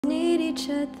each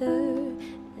other.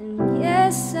 And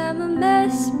yes, I'm a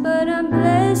mess, but I'm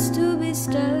blessed to be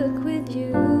stuck with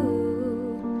you.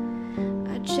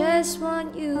 I just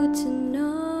want you to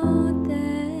know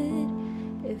that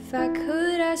if I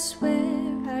could, I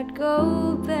swear I'd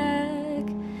go back,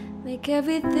 make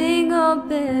everything all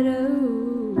better.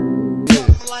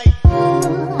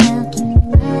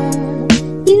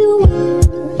 You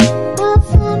are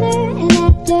summer and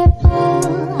after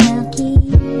I'll keep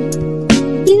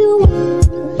you.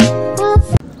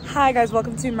 Hi guys,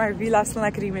 welcome to my real life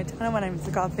nationality channel. My name is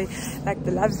Agapé. Like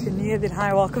the loves, if you're new, then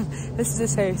hi, welcome. This is a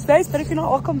safe space, but if you're not,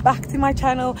 welcome back to my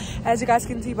channel. As you guys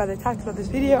can see by the title of this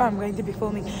video, I'm going to be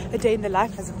filming a day in the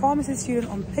life as a pharmacy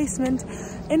student on placement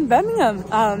in Birmingham.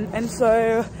 And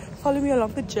so follow me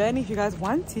along the journey if you guys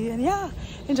want to, and yeah,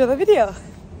 enjoy the video.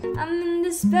 I'm in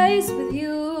the space with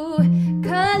you,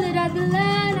 colored at the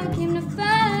line. I came to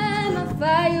find my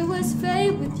fire was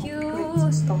fade with you.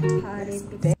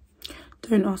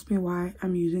 Don't ask me why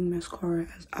I'm using mascara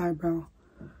as eyebrow.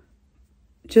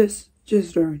 Just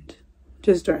don't.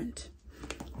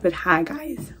 But hi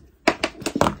guys.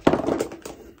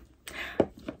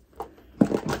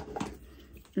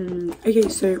 Okay,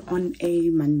 so on a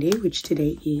Monday, which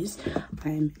today is,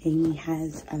 Amy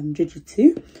has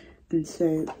jiu-jitsu, and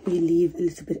so we leave a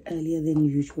little bit earlier than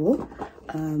usual,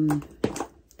 and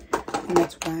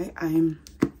that's why I'm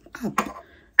up.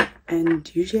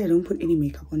 And usually I don't put any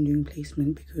makeup on during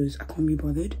placement because I can't be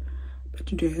bothered, but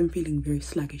today I'm feeling very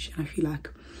sluggish and I feel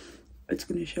like it's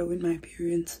going to show in my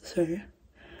appearance, so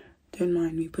don't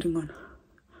mind me putting on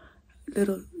a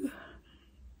little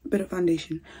bit of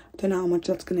foundation. Don't know how much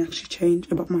that's going to actually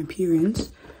change about my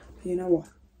appearance, but you know what,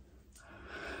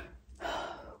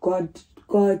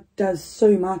 God does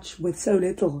so much with so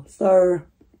little, so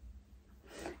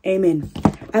amen.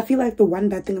 I feel like the one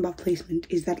bad thing about placement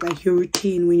is that like your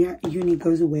routine when you're at uni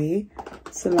goes away.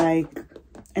 So like,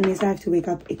 unless I have to wake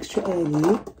up extra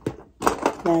early,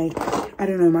 like, I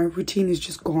don't know, my routine is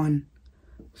just gone.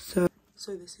 So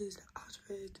this is the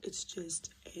outfit. It's just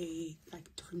a like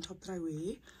different top that I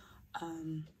wear.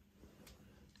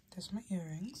 There's my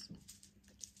earrings.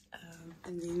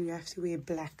 And then you have to wear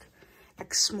black,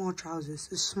 like smart trousers.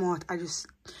 So smart,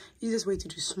 easiest way to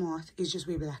do smart is just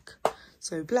wear black.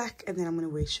 So black, and then I'm gonna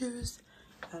wear shoes,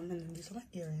 and then these are my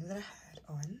earrings that I had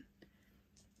on.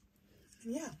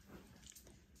 And yeah.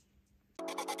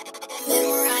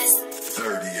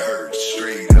 30 hertz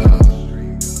straight up.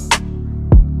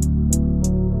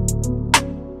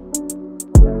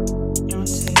 I want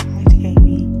to say hi to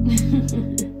Amy.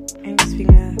 Amy's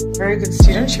being a very good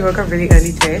student. She woke up really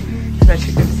early today so that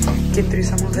she could get through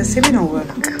some of her seminar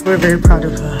work. We're very proud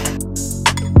of her.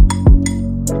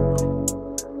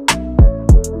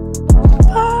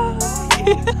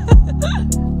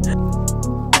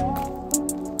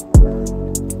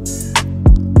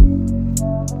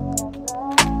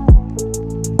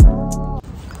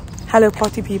 Hello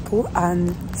party people.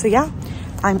 So yeah,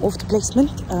 I'm off to placement,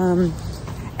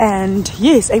 and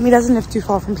yes, Amy doesn't live too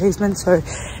far from placement, so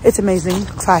it's amazing.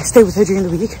 So I stay with her during the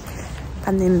week,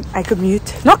 and then I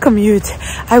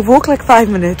I walk like 5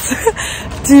 minutes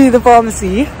to the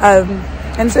pharmacy,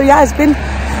 and so yeah, it's been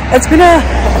a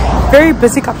very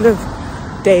busy couple of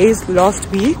days last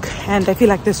week, and I feel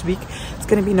like this week it's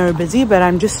going to be no busy, but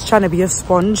I'm just trying to be a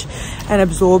sponge and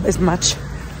absorb as much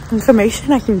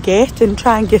information I can get and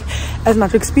try and get as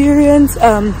much experience,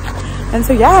 and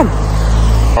so yeah.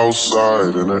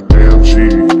 Outside in an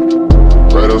AMG,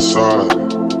 right outside,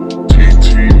 TT,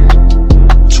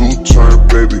 two-turn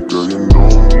baby girl, you know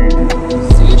me.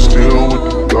 Still with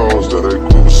the dogs that I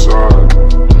grew beside.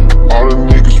 All the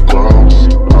niggas brown,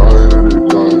 high and they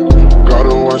die.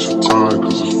 Gotta watch the time,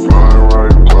 cause it's flying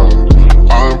right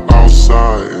by. I'm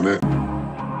outside in it.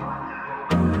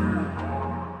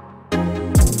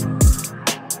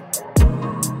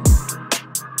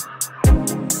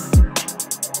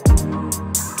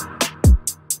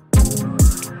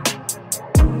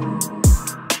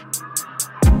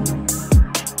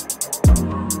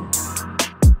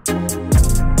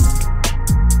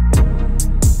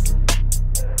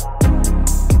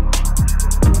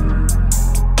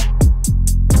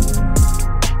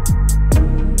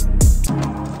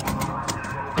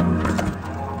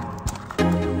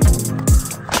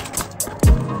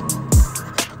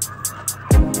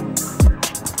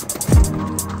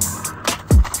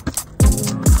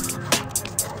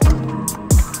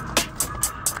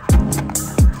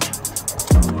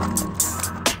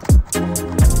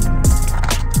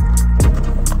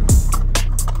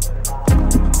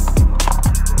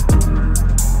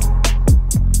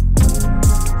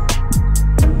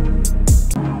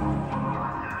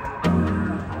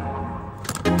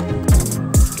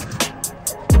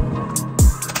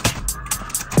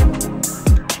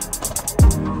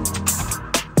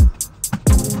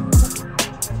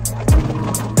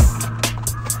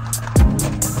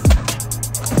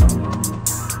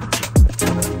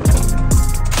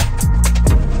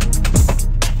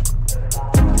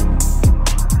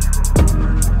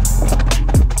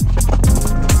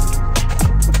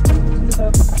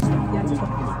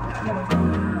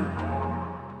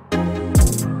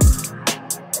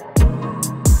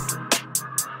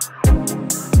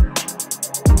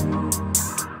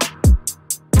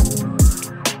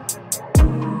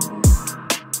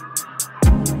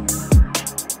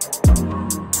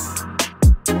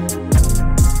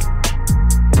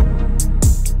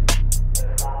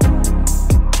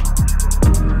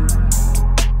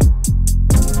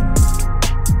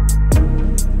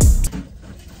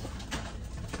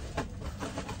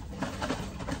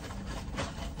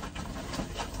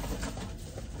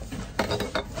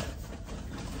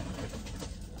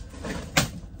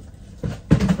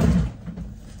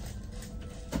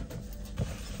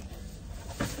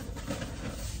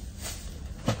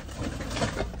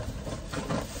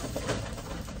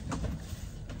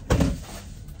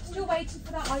 waiting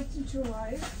for that item to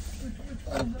arrive. Which one is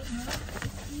that now?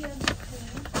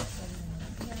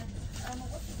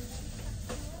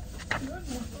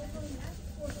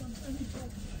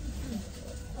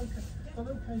 Okay. Well,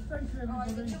 okay, thank you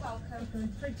everybody. You're welcome. Okay,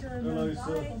 take care. Hello, now.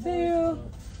 sir. See you.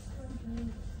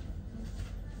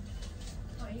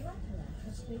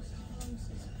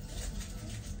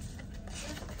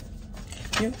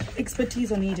 Your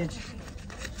expertise are needed.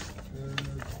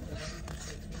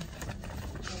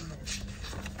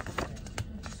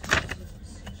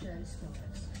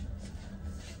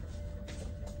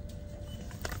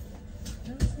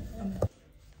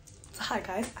 Hi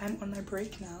guys, I'm on my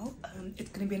break now. It's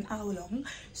gonna be an hour long.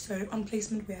 So on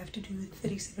placement we have to do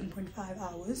 37.5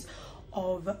 hours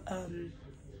of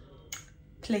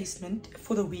placement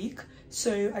for the week.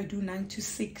 So I do 9 to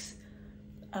 6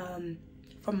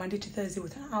 from Monday to Thursday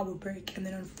with an hour break, and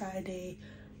then on Friday,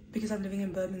 because I'm living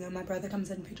in Birmingham, my brother comes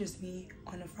and pitches me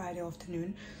on a Friday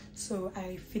afternoon, so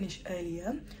I finish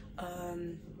earlier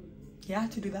yeah,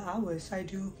 to do the hours. So I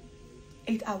do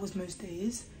 8 hours most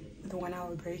days with a 1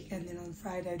 hour break, and then on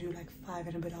Friday I do like 5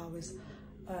 and a bit hours.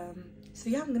 So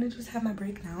yeah, I'm gonna just have my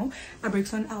break now. My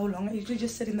break's an hour long. I usually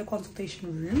just sit in the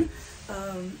consultation room,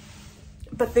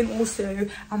 but then also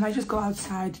I might just go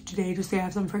outside today just to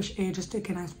have some fresh air, just take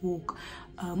a nice walk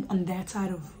on that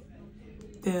side of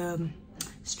the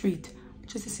street,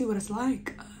 just to see what it's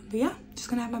like. But yeah, just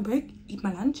gonna have my break, eat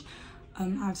my lunch. I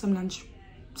have some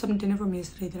dinner from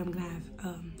yesterday that I'm gonna have.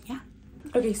 Yeah.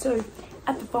 Okay, so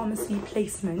at the pharmacy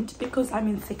placement, because I'm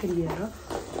in second year,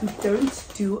 we don't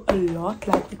do a lot.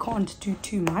 Like, we can't do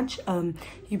too much.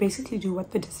 You basically do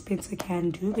what the dispenser can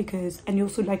do, because, and you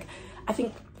also, like, I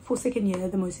think for second year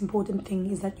the most important thing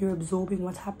is that you're absorbing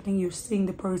what's happening, you're seeing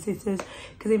the processes,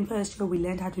 because in first year we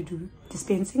learned how to do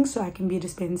dispensing, so I can be a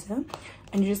dispenser,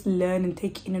 and you just learn and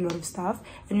take in a lot of stuff,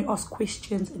 and you ask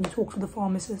questions and you talk to the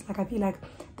pharmacist. Like, I feel like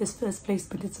this first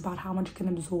placement, it's about how much you can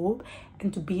absorb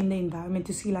and to be in the environment,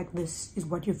 to see like this is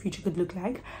what your future could look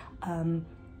like.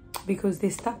 Because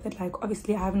there's stuff that, like,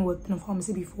 obviously I haven't worked in a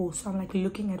pharmacy before, so I'm like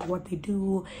looking at what they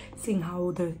do, seeing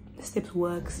how the steps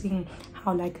work, seeing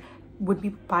how, like, would we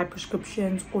buy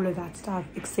prescriptions, all of that stuff,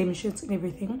 exemptions and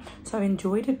everything. So I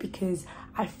enjoyed it because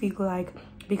I feel like,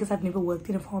 because I've never worked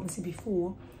in a pharmacy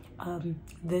before,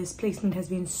 this placement has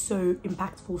been so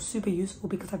impactful, super useful,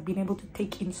 because I've been able to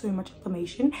take in so much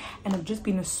information, and I've just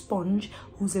been a sponge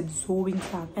who's absorbing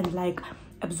stuff and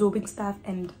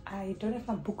I don't have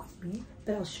my book with me,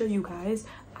 but I'll show you guys.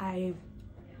 I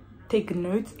take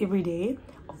notes every day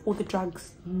of all the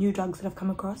drugs, new drugs that I've come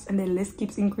across, and their list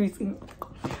keeps increasing.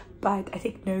 But I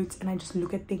take notes and I just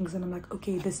look at things and I'm like,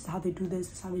 okay, this is how they do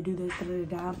this, is how they do this, da, da,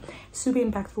 da, da. Super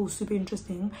impactful, super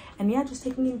interesting. And yeah, just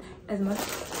taking in as much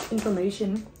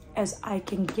information as I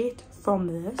can get from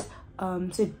this,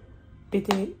 so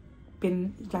it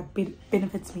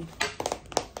benefits me.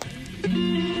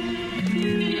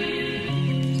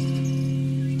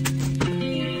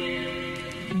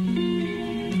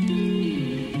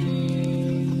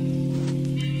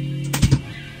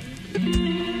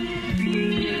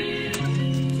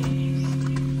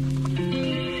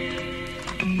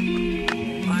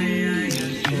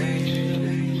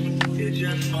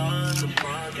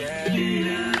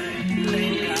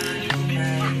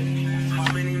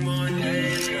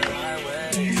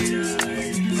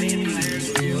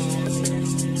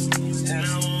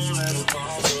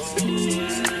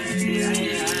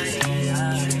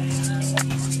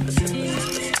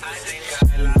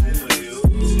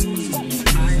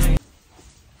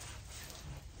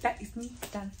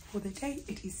 For the day,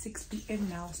 it is 6 p.m.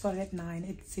 now. I started at 9,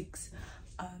 it's 6,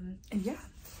 and yeah.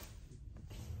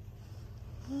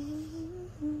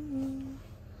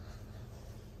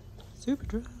 Super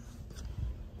drunk.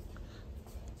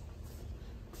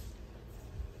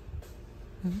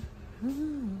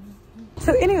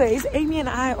 So anyways, Amy and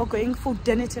I are going for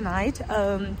dinner tonight,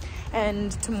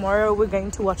 and tomorrow we're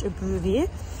going to watch a movie.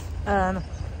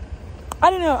 I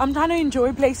don't know, I'm trying to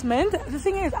enjoy placement. The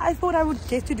thing is, I thought I would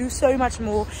get to do so much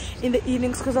more in the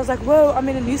evenings, because I was like, whoa, I'm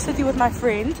in a new city with my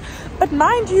friends. But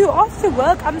mind you, after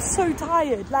work, I'm so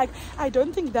tired. Like, I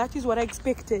don't think that is what I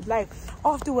expected. Like,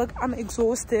 after work, I'm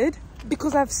exhausted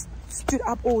because I've stood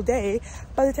up all day.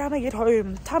 By the time I get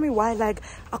home, tell me why, like,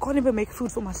 I can't even make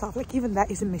food for myself. Like, even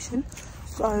that is a mission.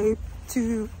 So,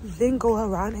 to then go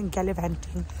around and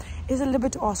gallivanting is a little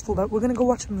bit to ask for, but we're going to go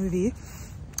watch a movie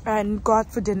and go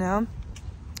out for dinner.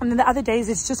 And then the other days,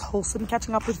 it's just wholesome,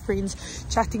 catching up with friends,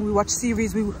 chatting. We watch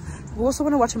series. We also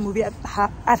want to watch a movie at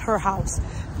her house.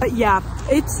 But yeah,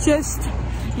 it's just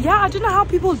yeah, I don't know how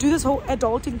people do this whole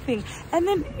adulting thing. And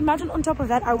then imagine on top of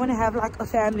that, I want to have like a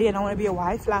family and I want to be a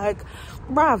wife. Like,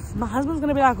 bruv, my husband's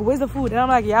gonna be like, where's the food? And I'm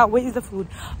like, yeah, where is the food?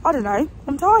 I don't know,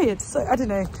 I'm tired. So I don't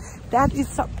know, that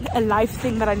is a life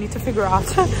thing that I need to figure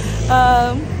out.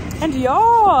 And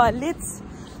yeah, let's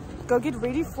go get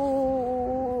ready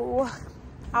for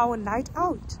our night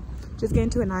out. Just going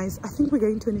to I think we're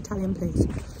going to an Italian place.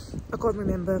 I can't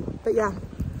remember, but yeah.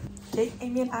 Okay,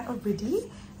 Amy and I are ready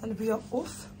and we are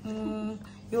off.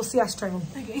 You'll see us travel.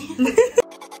 Okay.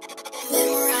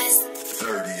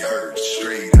 30 hertz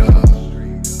straight up.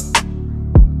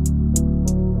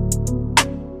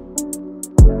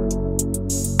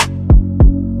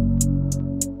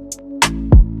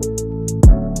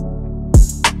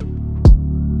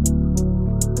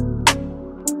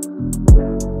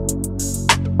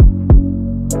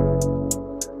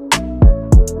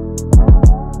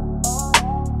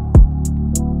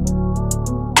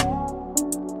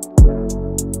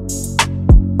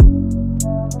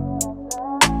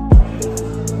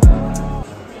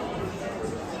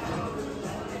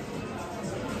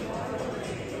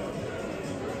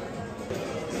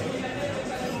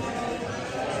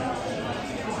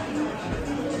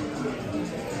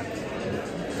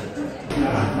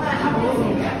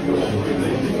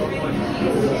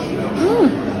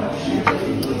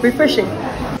 Refreshing.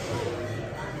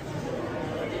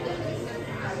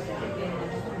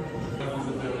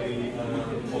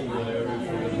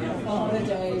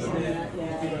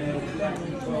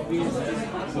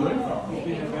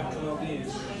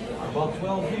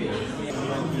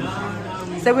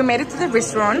 So we made it to the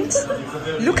restaurant.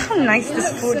 Look how nice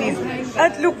this food is.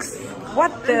 It looks,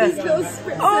 what the?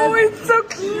 Oh, it's so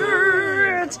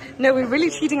cute. No, we're really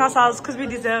treating ourselves because we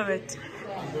deserve it.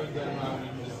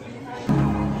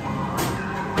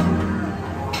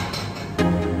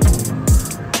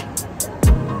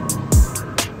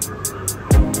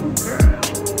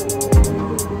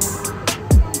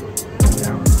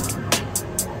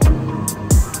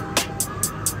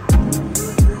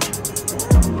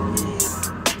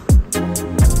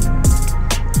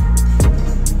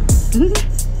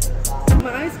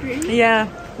 Yeah.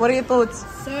 What are your thoughts?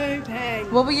 So bang.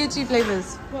 What were your two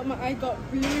flavors? I got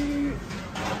blue.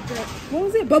 What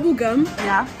was it? Bubble gum.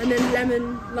 Yeah. And then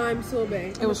lemon lime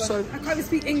sorbet. It was so. I can't even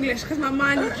speak English because my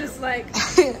mind is just like.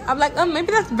 I'm like, oh,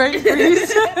 maybe that's very fruit.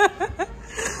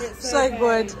 So bang.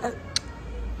 good.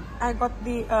 I got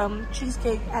the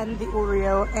cheesecake and the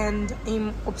Oreo, and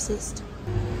I'm obsessed.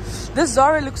 This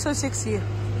Zara looks so sexy.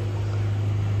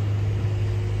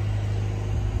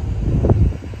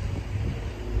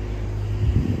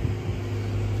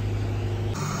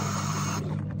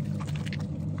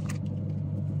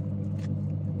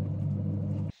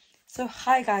 So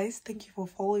hi guys, thank you for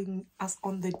following us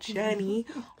on the journey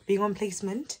being on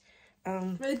placement.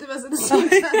 Both of us at the same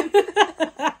time.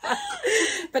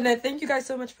 But no, thank you guys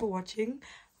so much for watching.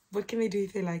 What can we do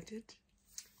if they liked it?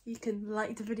 You can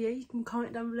like the video, you can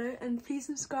comment down below, and please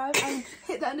subscribe and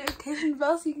hit that notification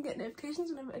bell so you can get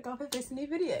notifications whenever Agapé posts a new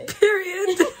video.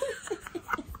 Period.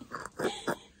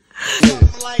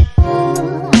 Like